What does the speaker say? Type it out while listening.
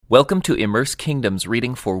Welcome to Immerse Kingdoms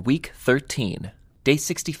reading for week 13, day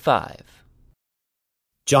 65.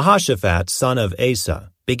 Jehoshaphat, son of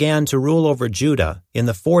Asa, began to rule over Judah in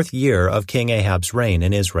the 4th year of King Ahab's reign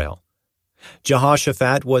in Israel.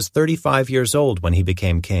 Jehoshaphat was 35 years old when he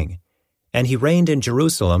became king, and he reigned in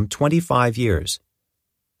Jerusalem 25 years.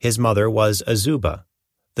 His mother was Azubah,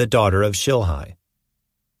 the daughter of Shilhi.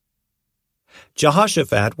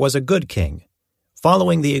 Jehoshaphat was a good king,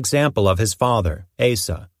 following the example of his father,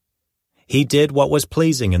 Asa. He did what was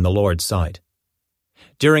pleasing in the Lord's sight.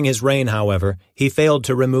 During his reign, however, he failed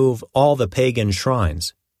to remove all the pagan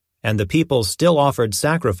shrines, and the people still offered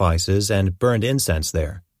sacrifices and burned incense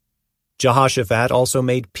there. Jehoshaphat also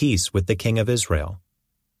made peace with the king of Israel.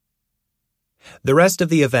 The rest of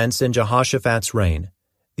the events in Jehoshaphat's reign,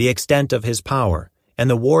 the extent of his power, and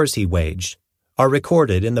the wars he waged, are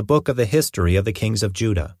recorded in the book of the history of the kings of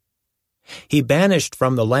Judah. He banished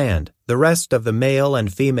from the land the rest of the male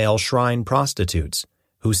and female shrine prostitutes,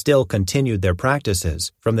 who still continued their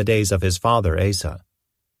practices from the days of his father Asa.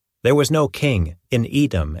 There was no king in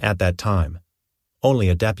Edom at that time, only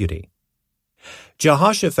a deputy.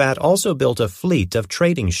 Jehoshaphat also built a fleet of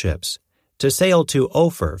trading ships to sail to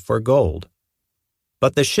Ophir for gold.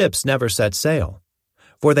 But the ships never set sail,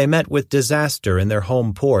 for they met with disaster in their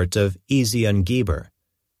home port of Ezion-Geber.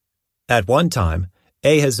 At one time,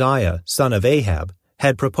 Ahaziah, son of Ahab,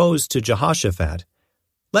 had proposed to Jehoshaphat,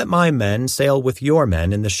 "Let my men sail with your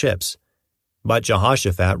men in the ships." But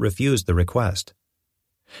Jehoshaphat refused the request.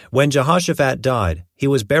 When Jehoshaphat died, he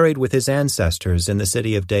was buried with his ancestors in the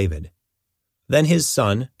city of David. Then his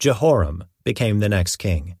son, Jehoram, became the next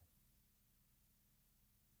king.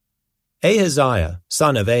 Ahaziah,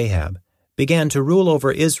 son of Ahab, began to rule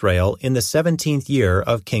over Israel in the 17th year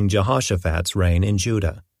of King Jehoshaphat's reign in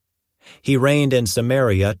Judah. He reigned in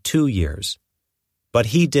Samaria 2 years. But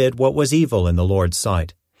he did what was evil in the Lord's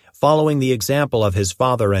sight, following the example of his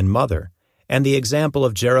father and mother, and the example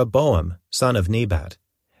of Jeroboam, son of Nebat,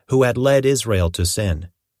 who had led Israel to sin.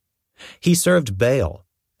 He served Baal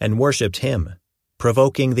and worshipped him,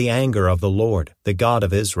 provoking the anger of the Lord, the God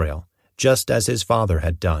of Israel, just as his father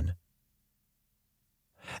had done.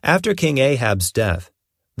 After King Ahab's death,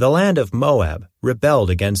 the land of Moab rebelled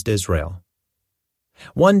against Israel.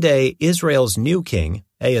 One day, Israel's new king,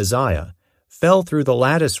 Ahaziah, fell through the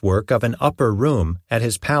latticework of an upper room at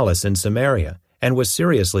his palace in Samaria and was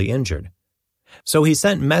seriously injured. So he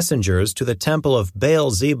sent messengers to the temple of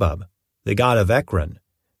Baal-zebub, the god of Ekron,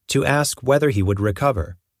 to ask whether he would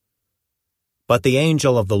recover. But the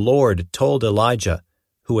angel of the Lord told Elijah,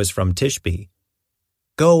 who was from Tishbe,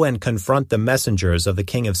 "Go and confront the messengers of the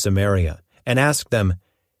king of Samaria and ask them,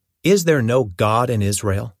 'Is there no God in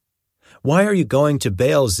Israel? Why are you going to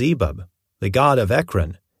Baal-zebub, the god of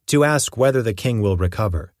Ekron, to ask whether the king will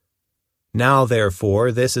recover? Now,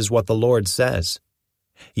 therefore, this is what the Lord says.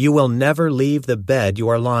 You will never leave the bed you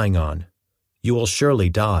are lying on. You will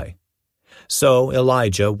surely die.'" So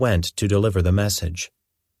Elijah went to deliver the message.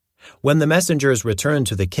 When the messengers returned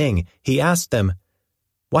to the king, he asked them,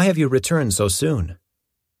 "Why have you returned so soon?"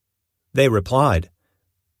 They replied,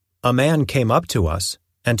 "A man came up to us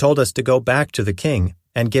and told us to go back to the king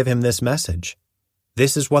and give him this message.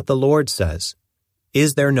 This is what the Lord says.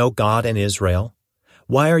 Is there no God in Israel?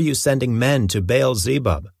 Why are you sending men to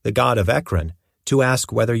Baal-zebub, the god of Ekron, to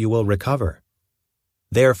ask whether you will recover?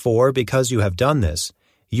 Therefore, because you have done this,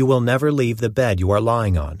 you will never leave the bed you are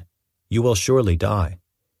lying on. You will surely die."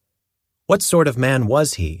 "What sort of man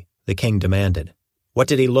was he?" the king demanded. "What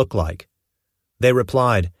did he look like?" They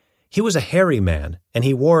replied, "He was a hairy man, and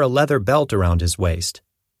he wore a leather belt around his waist."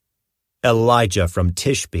 "Elijah from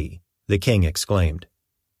Tishbe," the king exclaimed.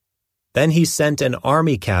 Then he sent an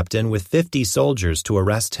army captain with 50 soldiers to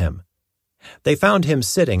arrest him. They found him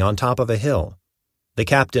sitting on top of a hill. The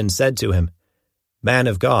captain said to him, "Man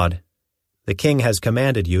of God, the king has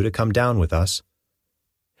commanded you to come down with us."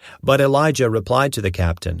 But Elijah replied to the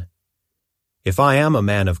captain, "If I am a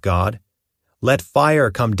man of God, let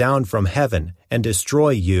fire come down from heaven and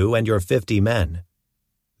destroy you and your 50 men.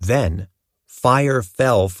 Then fire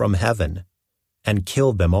fell from heaven and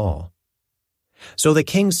killed them all. So the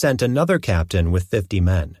king sent another captain with 50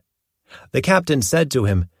 men. The captain said to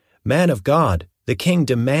him, "Man of God, the king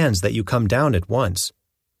demands that you come down at once."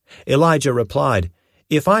 Elijah replied,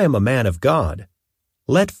 "If I am a man of God,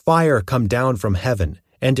 let fire come down from heaven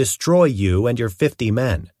and destroy you and your 50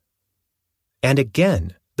 men." And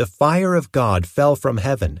again, the fire of God fell from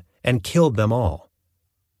heaven and killed them all.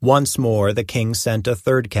 Once more the king sent a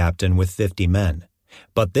third captain with 50 men,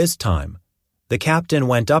 but this time the captain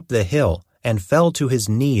went up the hill and fell to his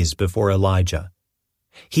knees before Elijah.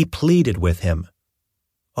 He pleaded with him,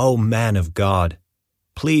 "O man of God,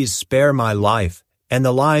 Please spare my life and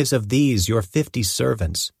the lives of these your 50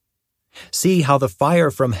 servants. See how the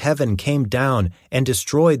fire from heaven came down and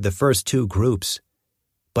destroyed the first 2 groups.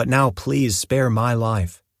 But now please spare my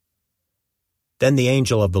life." Then the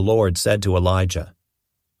angel of the Lord said to Elijah,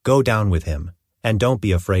 "Go down with him, and don't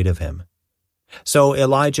be afraid of him." So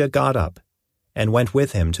Elijah got up and went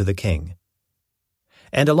with him to the king.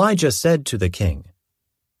 And Elijah said to the king,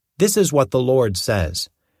 "This is what the Lord says.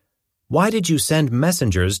 Why did you send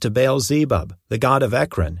messengers to Baal-zebub, the god of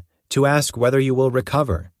Ekron, to ask whether you will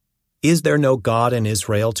recover? Is there no God in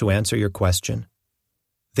Israel to answer your question?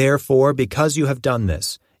 Therefore, because you have done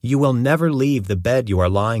this, you will never leave the bed you are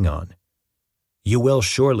lying on. You will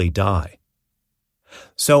surely die."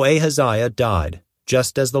 So Ahaziah died,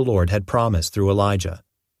 just as the Lord had promised through Elijah.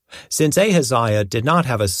 Since Ahaziah did not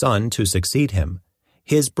have a son to succeed him,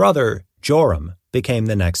 his brother Joram became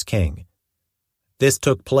the next king. This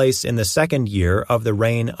took place in the 2nd year of the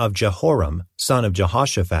reign of Jehoram, son of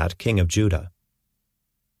Jehoshaphat, king of Judah.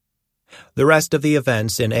 The rest of the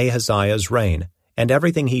events in Ahaziah's reign, and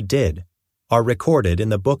everything he did, are recorded in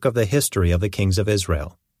the book of the history of the kings of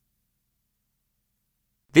Israel.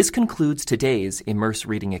 This concludes today's Immerse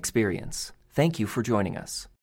Reading Experience. Thank you for joining us.